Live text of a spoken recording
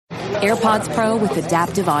AirPods Pro with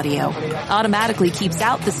adaptive audio automatically keeps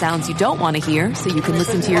out the sounds you don't want to hear so you can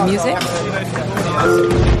listen to your music,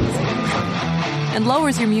 and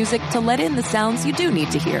lowers your music to let in the sounds you do need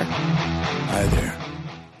to hear. Hi there.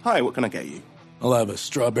 Hi, what can I get you? I'll have a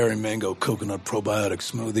strawberry mango coconut probiotic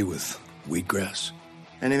smoothie with wheatgrass.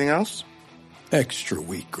 Anything else? Extra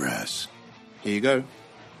wheatgrass. Here you go.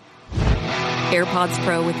 AirPods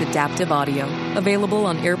Pro with adaptive audio. Available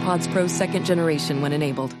on AirPods Pro 2nd generation when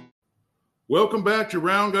enabled. Welcome back to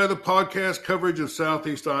Round Guy, the podcast coverage of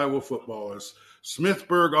Southeast Iowa football. As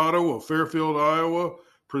Smithburg Auto of Fairfield, Iowa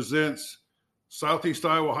presents Southeast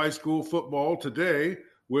Iowa High School football today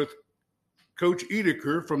with Coach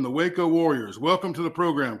Edeker from the Waco Warriors. Welcome to the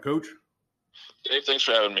program, Coach. Dave, thanks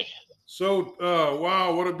for having me. So,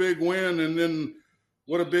 wow, what a big win. And then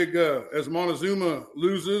what a big, as Montezuma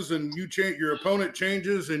loses and you change, your opponent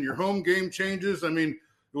changes and your home game changes. I mean,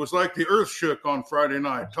 it was like the earth shook on Friday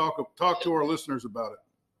night. Talk to our listeners about it.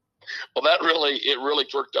 Well, it really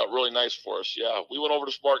worked out really nice for us. Yeah, we went over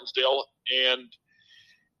to Spartansdale, and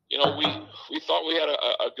we thought we had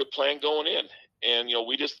a good plan going in, and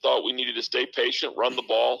we just thought we needed to stay patient, run the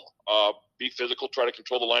ball, be physical, try to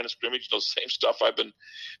control the line of scrimmage. Same stuff I've been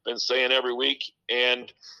saying every week, and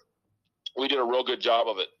we did a real good job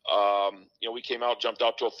of it. We came out, jumped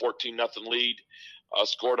out to a 14-0 lead,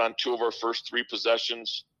 scored on 2 of our first 3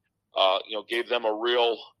 possessions. Gave them a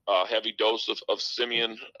real heavy dose of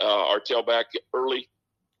Simeon, our tailback, early.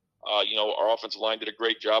 Our offensive line did a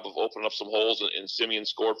great job of opening up some holes, and Simeon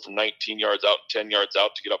scored from 19 yards out and 10 yards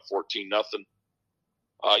out to get up 14-0.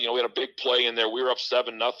 We had a big play in there. We were up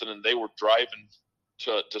 7-0, and they were driving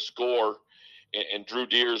to score. And Drew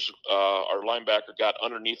Deers, our linebacker, got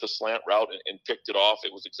underneath a slant route and picked it off.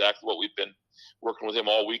 It was exactly what we've been working with him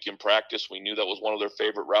all week in practice. We knew that was one of their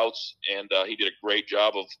favorite routes, and he did a great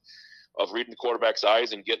job of reading the quarterback's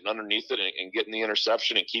eyes and getting underneath it and getting the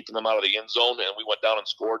interception and keeping them out of the end zone. And we went down and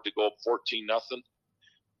scored to go up 14-0,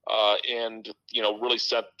 and really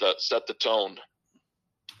set the tone.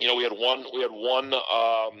 We had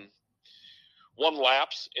one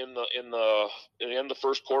lapse in the end of the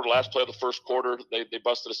first quarter, last play of the first quarter. They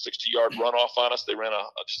busted a 60-yard runoff on us. They ran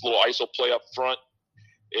just a little ISO play up front,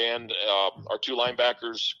 and our 2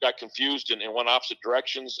 linebackers got confused and went opposite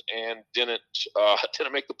directions and didn't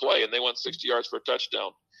make the play, and they went 60 yards for a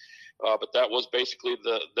touchdown. But that was basically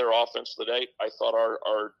their offense today. I thought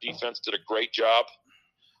our defense did a great job.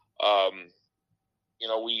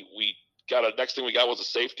 Next thing we got was a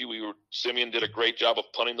safety. Simeon did a great job of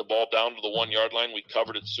punting the ball down to the 1-yard line. We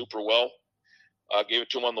covered it super well. Gave it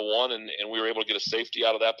to him on the 1, and we were able to get a safety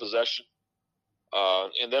out of that possession.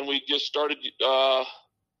 And then we just started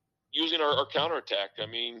using our counterattack. I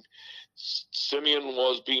mean, Simeon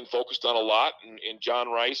was being focused on a lot, and John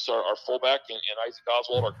Rice, our fullback, and Isaac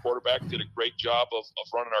Oswald, our quarterback, did a great job of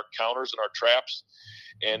running our counters and our traps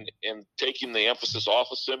and taking the emphasis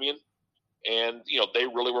off of Simeon. And, they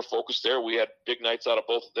really were focused there. We had big nights out of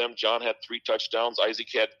both of them. John had 3 touchdowns. Isaac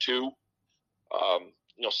had 2.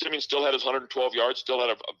 Simeon still had his 112 yards, still had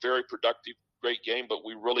a very productive, great game, but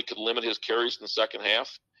we really could limit his carries in the second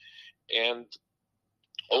half. And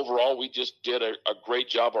overall, we just did a great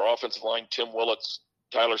job. Our offensive line, Tim Willits,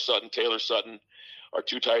 Tyler Sutton, Taylor Sutton, our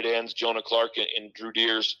 2 tight ends, Jonah Clark and Drew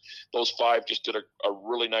Deers, those 5 just did a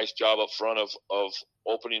really nice job up front of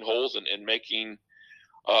opening holes and making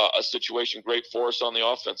a situation great for us on the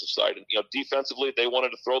offensive side. And, defensively, they wanted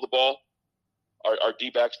to throw the ball. Our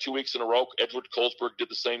D-backs 2 weeks in a row, Edward Colesburg did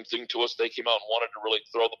the same thing to us. They came out and wanted to really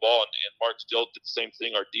throw the ball, and Martin Still did the same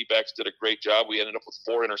thing. Our D-backs did a great job. We ended up with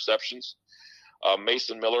 4 interceptions.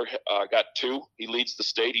 Mason Miller got 2. He leads the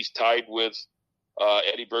state. He's tied with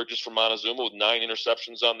Eddie Burgess from Montezuma with 9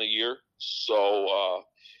 interceptions on the year. So,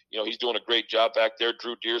 he's doing a great job back there.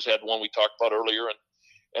 Drew Deers had one we talked about earlier,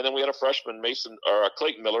 and then we had a freshman,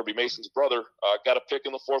 Clayton Miller, be Mason's brother, got a pick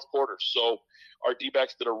in the 4th quarter. So our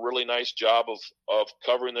D-backs did a really nice job of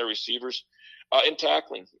covering their receivers and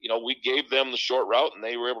tackling. We gave them the short route, and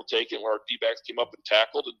they were able to take it where our D-backs came up and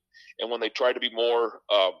tackled. And when they tried to be more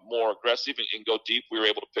aggressive and go deep, we were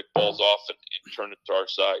able to pick balls off and turn it to our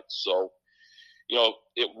side. So,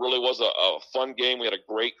 it really was a fun game. We had a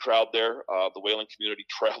great crowd there. The Wayland community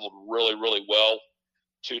traveled really, really well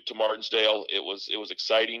to Martinsdale. It was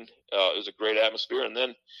exciting. It was a great atmosphere. And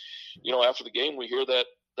then, after the game, we hear that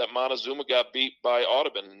Montezuma got beat by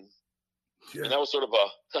Audubon. Yeah. And that was sort of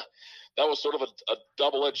a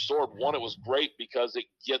double-edged sword. One, it was great because it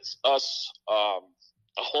gets us a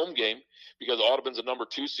home game because Audubon's a number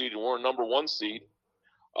 2 seed and we're a number 1 seed.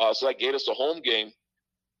 So that gave us a home game.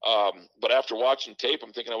 But after watching tape,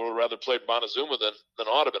 I'm thinking I would have rather played Montezuma than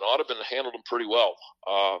Audubon. Audubon handled him pretty well.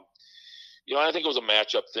 I think it was a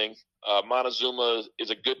matchup thing. Montezuma is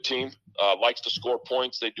a good team, likes to score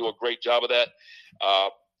points. They do a great job of that.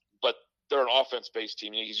 But they're an offense-based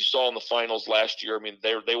team. As you saw in the finals last year, I mean,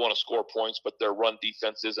 they want to score points, but their run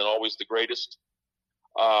defense isn't always the greatest.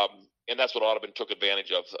 And that's what Audubon took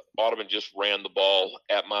advantage of. Audubon just ran the ball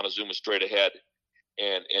at Montezuma straight ahead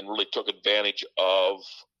and really took advantage of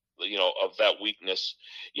that weakness.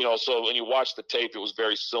 So when you watch the tape, it was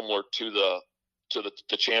very similar to the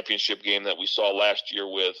championship game that we saw last year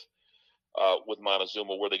with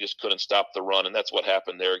Montezuma, where they just couldn't stop the run, and that's what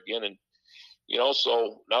happened there again. And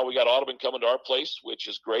so now we got Audubon coming to our place, which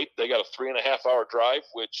is great. They got a 3.5-hour drive,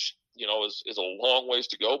 which is a long ways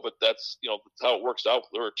to go, but that's how it works out.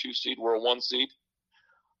 They're a 2 seed, we're a 1 seed.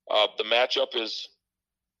 The matchup is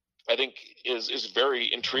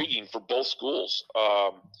very intriguing for both schools.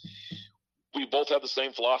 We both have the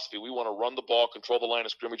same philosophy. We want to run the ball, control the line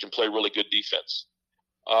of scrimmage, and play really good defense.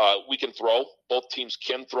 We can throw. Both teams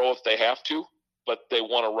can throw if they have to, but they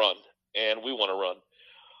want to run, and we want to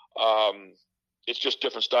run. It's just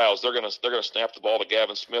different styles. They're gonna snap the ball to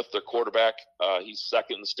Gavin Smith, their quarterback. He's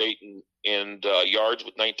second in the state in yards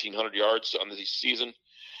with 1,900 yards on this season.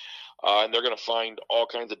 And they're going to find all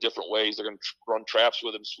kinds of different ways. They're going to run traps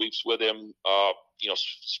with him, sweeps with him,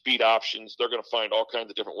 speed options. They're going to find all kinds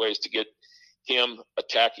of different ways to get him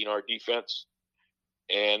attacking our defense.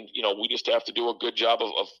 And, we just have to do a good job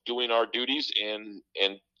of doing our duties and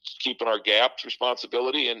keeping our gaps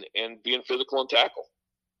responsibility and being physical and tackle.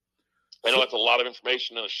 I know that's a lot of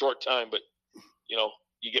information in a short time, but,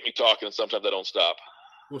 you get me talking and sometimes I don't stop.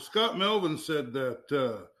 Well, Scott Melvin said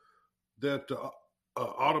that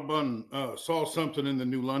Audubon saw something in the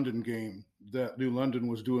New London game, that New London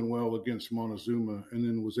was doing well against Montezuma and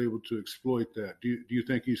then was able to exploit that. Do you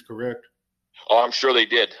think he's correct? Oh, I'm sure they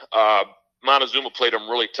did. Montezuma played them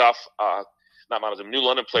really tough. Not Montezuma. New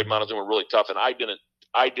London played Montezuma really tough, and I didn't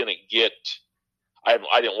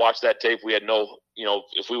watch that tape. We had no,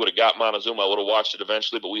 if we would have got Montezuma, I would have watched it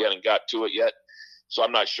eventually, but we hadn't got to it yet. So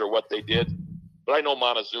I'm not sure what they did. But I know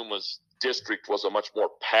Montezuma's district was a much more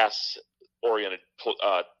pass-oriented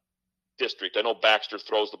district. I know Baxter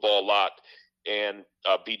throws the ball a lot, and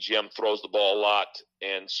BGM throws the ball a lot.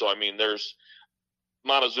 And so,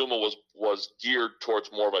 Montezuma was geared towards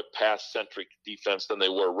more of a pass-centric defense than they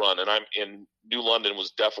were run. And New London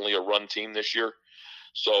was definitely a run team this year.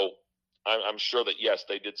 So I'm sure that, yes,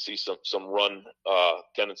 they did see some run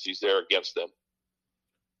tendencies there against them.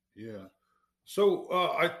 Yeah. So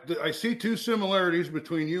I see two similarities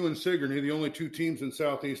between you and Sigourney, the only two teams in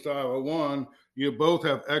Southeast Iowa. One, you both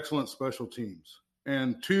have excellent special teams.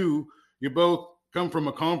 And two, you both come from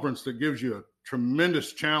a conference that gives you a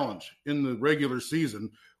tremendous challenge in the regular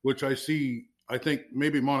season, which I think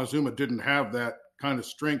maybe Montezuma didn't have that kind of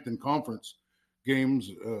strength in conference games.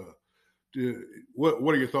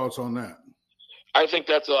 What are your thoughts on that? I think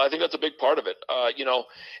that's a big part of it.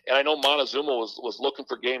 And I know Montezuma was looking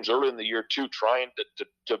for games early in the year too, trying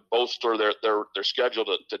to bolster their schedule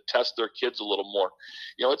to test their kids a little more.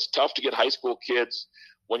 It's tough to get high school kids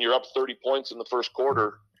when you're up 30 points in the first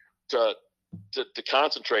quarter to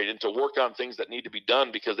concentrate and to work on things that need to be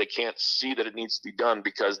done because they can't see that it needs to be done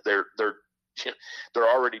because they're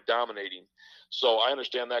already dominating. So I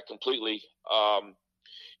understand that completely. And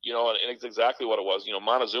it's exactly what it was.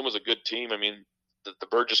 Montezuma's a good team. I mean, the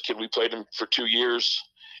Burgess kid, we played him for 2 years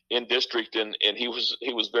in district, and he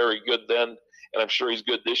was very good then, and I'm sure he's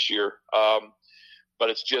good this year. But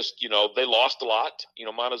it's just, they lost a lot.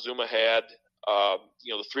 Montezuma had,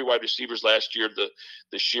 the 3 wide receivers last year,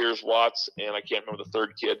 the Shears, Watts, and I can't remember the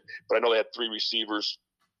third kid, but I know they had 3 receivers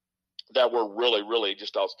that were really, really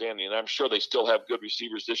just outstanding. And I'm sure they still have good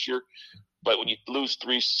receivers this year. But when you lose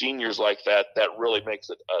 3 seniors like that, that really makes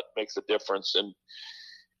a difference. And,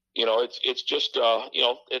 it's just,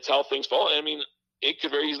 it's how things fall. I mean, it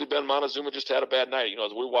could very easily been Montezuma just had a bad night.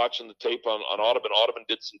 As we're watching the tape on Audubon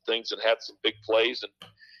did some things and had some big plays. And,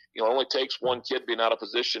 it only takes one kid being out of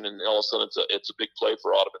position, and all of a sudden it's a big play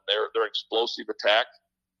for Audubon. Their explosive attack,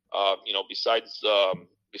 besides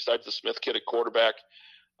the Smith kid at quarterback,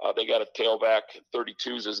 they got a tailback,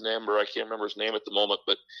 32 is his number. I can't remember his name at the moment,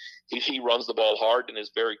 but he runs the ball hard and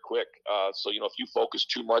is very quick. So, if you focus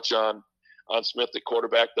too much on Smith at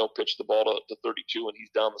quarterback, they'll pitch the ball to 32 and he's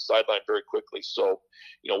down the sideline very quickly. So,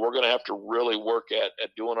 we're going to have to really work at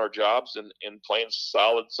doing our jobs and playing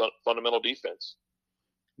solid fundamental defense.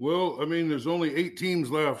 Well, I mean, there's only 8 teams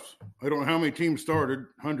left. I don't know how many teams started,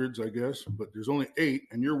 hundreds, I guess, but there's only 8,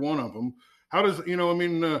 and you're one of them. How does,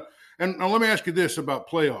 and And now let me ask you this about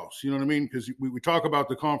playoffs. You know what I mean? Because we talk about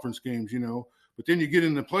the conference games, but then you get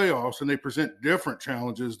in the playoffs and they present different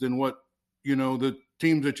challenges than what, the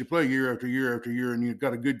teams that you play year after year after year, and you've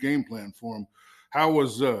got a good game plan for them.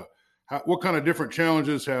 What kind of different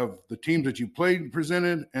challenges have the teams that you played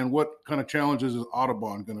presented, and what kind of challenges is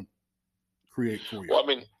Audubon going to create for you? Well, I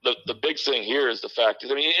mean, the big thing here is the fact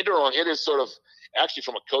is, it is sort of, actually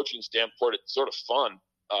from a coaching standpoint, it's sort of fun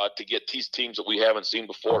to get these teams that we haven't seen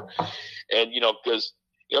before. And, because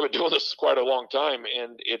I've been doing this quite a long time,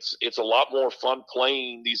 and it's a lot more fun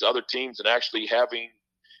playing these other teams and actually having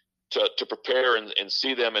to prepare and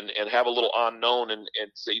see them and have a little unknown and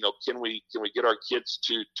say, can we get our kids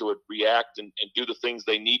to react and do the things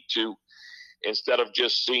they need to, instead of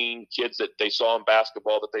just seeing kids that they saw in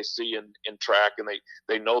basketball that they see in track, and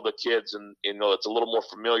they know the kids, and it's a little more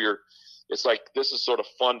familiar. It's like, this is sort of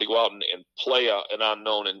fun to go out and play an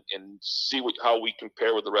unknown and see how we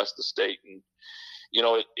compare with the rest of the state. And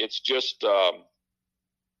it's just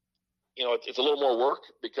it's a little more work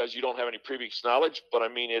because you don't have any previous knowledge, but I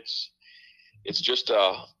mean, it's just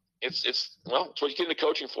it's what you get into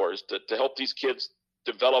coaching for, is to help these kids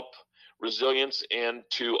develop resilience and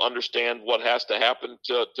to understand what has to happen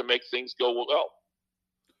to make things go well.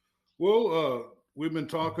 Well, we've been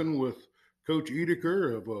talking with Coach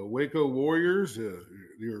Edeker of Waco Warriors.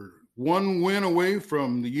 You're one win away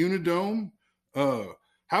from the Unidome.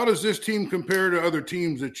 How does this team compare to other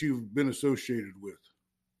teams that you've been associated with?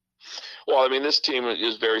 Well, I mean, this team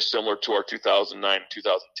is very similar to our 2009,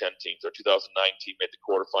 2010 teams. Our 2009 team made the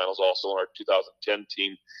quarterfinals also, and our 2010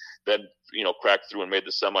 team then, cracked through and made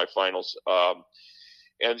the semifinals.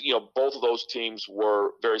 And both of those teams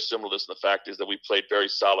were very similar to this. And the fact is that we played very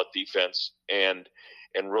solid defense and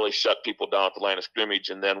really shut people down at the line of scrimmage,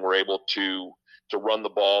 and then were able to run the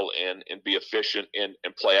ball and be efficient and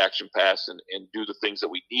play action pass and do the things that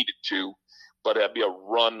we needed to, but it'd be a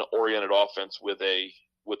run-oriented offense with a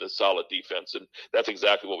solid defense. And that's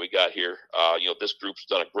exactly what we got here. This group's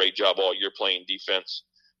done a great job all year playing defense.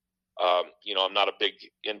 I'm not a big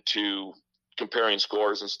into comparing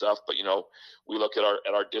scores and stuff, but we look at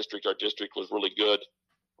our district. Our district was really good.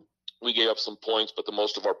 We gave up some points, but the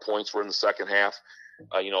most of our points were in the second half.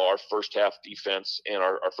 Our first half defense and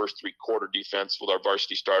our first three-quarter defense with our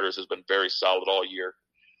varsity starters has been very solid all year.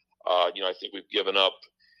 I think we've given up,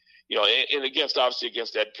 and against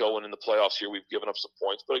Ed Cohen in the playoffs here, we've given up some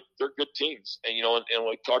points, but they're good teams. And, and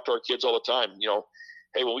we talk to our kids all the time,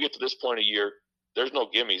 hey, when we get to this point of year, there's no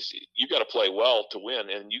gimmies. You got to play well to win,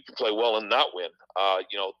 and you can play well and not win.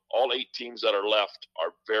 All 8 teams that are left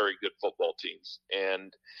are very good football teams,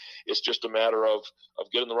 and it's just a matter of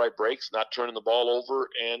getting the right breaks, not turning the ball over,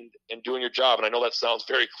 and doing your job. And I know that sounds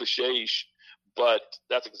very cliche-ish, but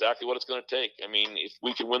that's exactly what it's going to take. I mean, if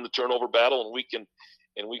we can win the turnover battle and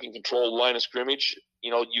we can control the line of scrimmage,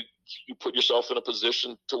 you put yourself in a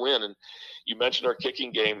position to win. And you mentioned our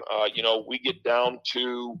kicking game. We get down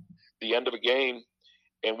to the end of a game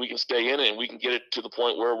and we can stay in it and we can get it to the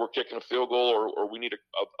point where we're kicking a field goal or we need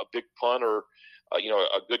a big punt or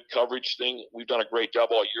a good coverage thing. We've done a great job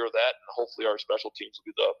all year of that, and hopefully our special teams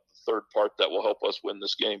will be the third part that will help us win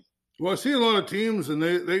this game. Well, I see a lot of teams, and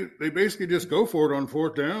they basically just go for it on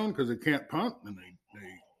fourth down because they can't punt, and they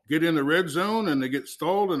get in the red zone and they get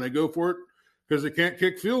stalled and they go for it because they can't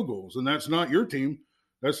kick field goals, and that's not your team.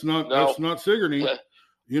 That's not Sigourney.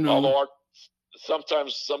 Although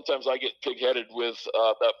sometimes I get pig-headed with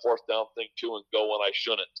that fourth down thing too and go when I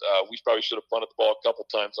shouldn't. We probably should have punted the ball a couple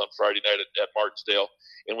times on Friday night at Martinsdale,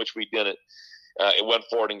 in which we didn't. It went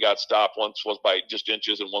forward and got stopped. Once was by just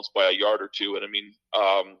inches and once by a yard or two. And I mean,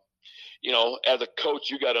 as a coach,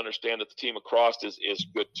 you got to understand that the team across is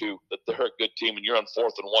good too, that they're a good team, and you're on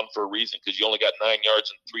 4th and 1 for a reason because you only got 9 yards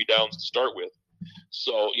and 3 downs to start with.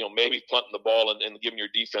 So, maybe punting the ball and giving your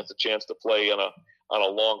defense a chance to play on a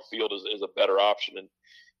long field is a better option. And,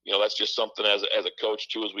 that's just something as a coach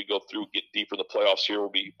too, as we go through, get deeper in the playoffs here, will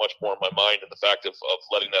be much more in my mind, and the fact of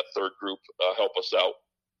letting that third group help us out.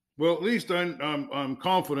 Well, at least I'm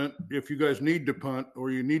confident if you guys need to punt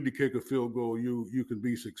or you need to kick a field goal, you can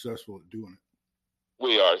be successful at doing it.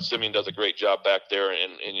 We are. Simeon does a great job back there,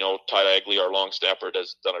 and Ty Agley, our long snapper,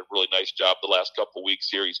 has done a really nice job the last couple of weeks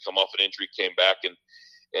here. He's come off an injury, came back,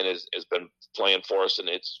 and has been playing for us, and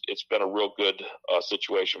it's been a real good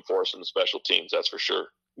situation for us in the special teams, that's for sure.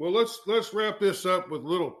 Well, let's wrap this up with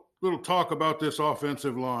a little talk about this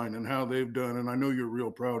offensive line and how they've done, and I know you're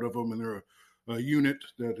real proud of them, and they're a unit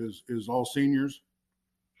that is all seniors.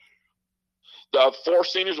 4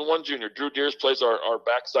 seniors and 1 junior. Drew Deers plays our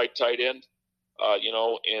backside tight end.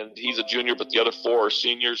 And he's a junior, but the other 4 are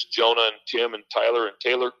seniors, Jonah and Tim and Tyler and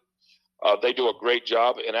Taylor. They do a great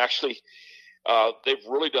job, and actually they've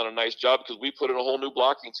really done a nice job because we put in a whole new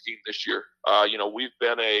blocking scheme this year. We've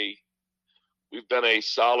been a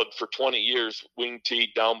solid for 20 years wing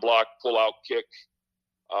tee, down block, pull out kick,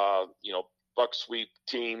 buck sweep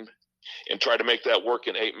team, and try to make that work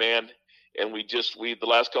in 8-man. And the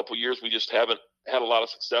last couple of years, we just haven't had a lot of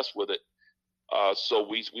success with it. So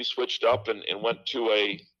we switched up and went to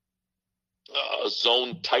a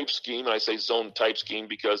zone type scheme. And I say zone type scheme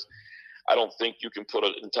because I don't think you can put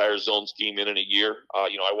an entire zone scheme in a year. I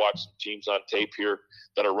watch some teams on tape here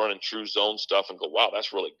that are running true zone stuff and go, wow,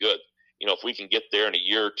 that's really good. If we can get there in a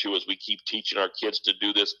year or two as we keep teaching our kids to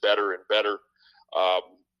do this better and better,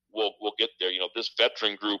 we'll get there. This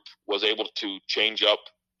veteran group was able to change up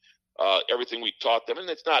everything we taught them. And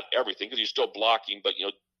it's not everything because you're still blocking, but,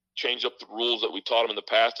 change up the rules that we taught them in the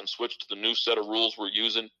past and switch to the new set of rules we're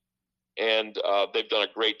using. And they've done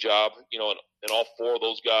a great job, and all 5 of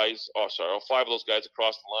those guys across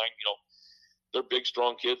the line, they're big,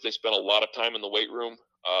 strong kids. They spend a lot of time in the weight room.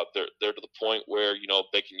 They're to the point where,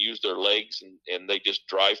 they can use their legs and they just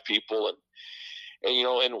drive people. And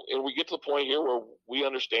we get to the point here where we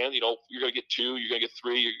understand, you're going to get 2, you're going to get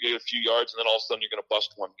 3, you're going to get a few yards, and then all of a sudden you're going to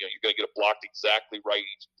bust one. You're going to get it blocked exactly right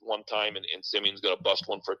one time, and Simeon's going to bust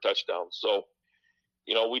one for a touchdown. So,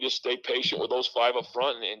 we just stay patient with those 5 up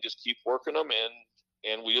front and just keep working them,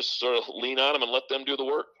 and we just sort of lean on them and let them do the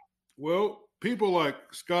work. Well, people like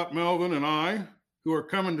Scott Melvin and I who are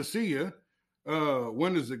coming to see you,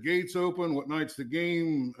 when does the gates open? What night's the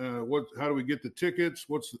game? How do we get the tickets?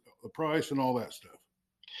 What's the price and all that stuff?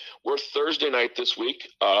 We're Thursday night this week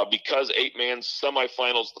because 8-man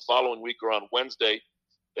semifinals the following week are on Wednesday.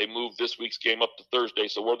 They moved this week's game up to Thursday,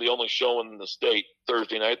 so we're the only show in the state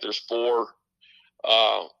Thursday night. There's 4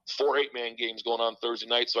 8-man games going on Thursday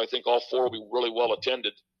night, so I think all 4 will be really well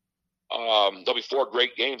attended. There'll be 4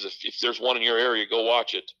 great games. If there's one in your area, go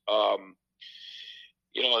watch it.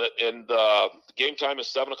 The game time is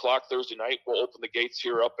 7:00 Thursday night. We'll open the gates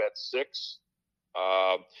here up at 6.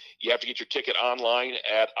 You have to get your ticket online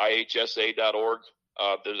at ihsa.org.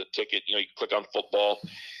 There's a ticket, you click on football.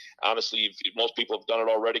 Honestly, most people have done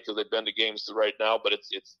it already because they've been to games right now, but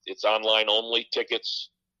it's online only tickets.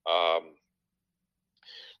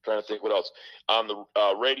 Trying to think what else. On the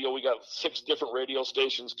radio, we got 6 different radio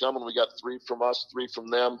stations coming. We got 3 from us, 3 from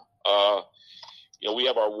them. We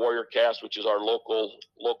have our Warrior Cast, which is our local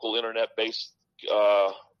internet-based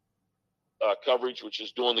coverage, which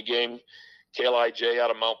is doing the game. KLIJ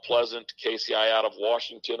out of Mount Pleasant, KCI out of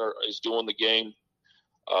Washington is doing the game.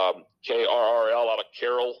 KRRL out of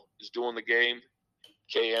Carroll is doing the game.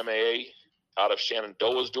 KMAA out of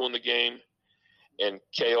Shenandoah is doing the game. And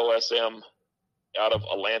KOSM out of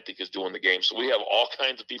Atlantic is doing the game. So we have all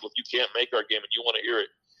kinds of people. If you can't make our game and you want to hear it,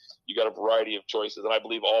 you got a variety of choices. And I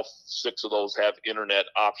believe all 6 of those have internet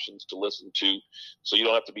options to listen to. So you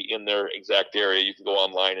don't have to be in their exact area. You can go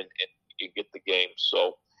online and get the game.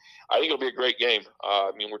 So I think it'll be a great game.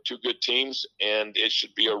 We're 2 good teams, and it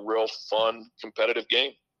should be a real fun, competitive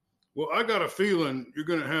game. Well, I got a feeling you're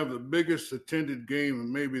going to have the biggest attended game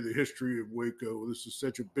in maybe the history of Waco. This is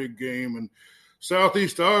such a big game, and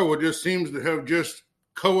Southeast Iowa just seems to have just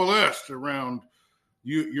coalesced around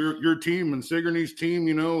your team and Sigourney's team.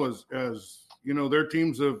 As their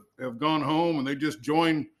teams have gone home, and they just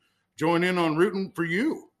join in on rooting for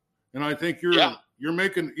you. And I think you're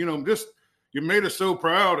making you made us so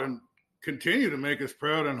proud, and continue to make us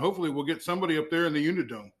proud, and hopefully we'll get somebody up there in the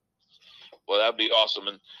Unidome. Well, that'd be awesome.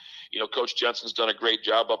 And Coach Jensen's done a great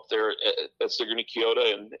job up there at Sigourney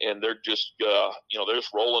Keota, and they're just they're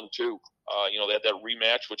just rolling too. They had that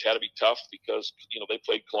rematch, which had to be tough because they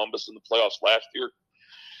played Columbus in the playoffs last year.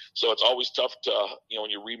 So it's always tough to when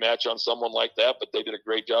you rematch on someone like that. But they did a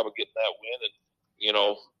great job of getting that win,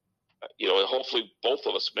 and hopefully both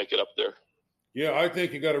of us make it up there. Yeah, I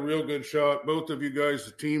think you got a real good shot. Both of you guys,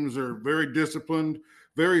 the teams are very disciplined,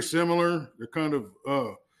 very similar. They're kind of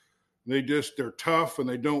they're tough and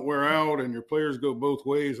they don't wear out, and your players go both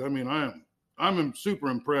ways. I mean, I'm super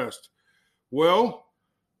impressed. Well,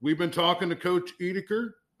 we've been talking to Coach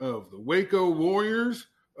Edeker of the Waco Warriors.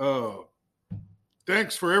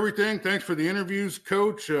 Thanks for everything. Thanks for the interviews,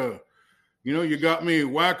 Coach. You got me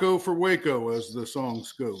wacko for Waco, as the song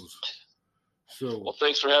goes. So, well,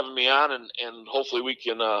 thanks for having me on, and hopefully we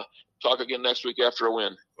can talk again next week after a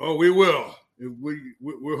win. Oh, we will.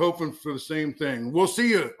 We're hoping for the same thing. We'll see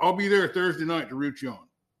you. I'll be there Thursday night to root you on.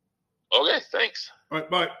 Okay, thanks. All right,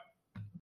 bye.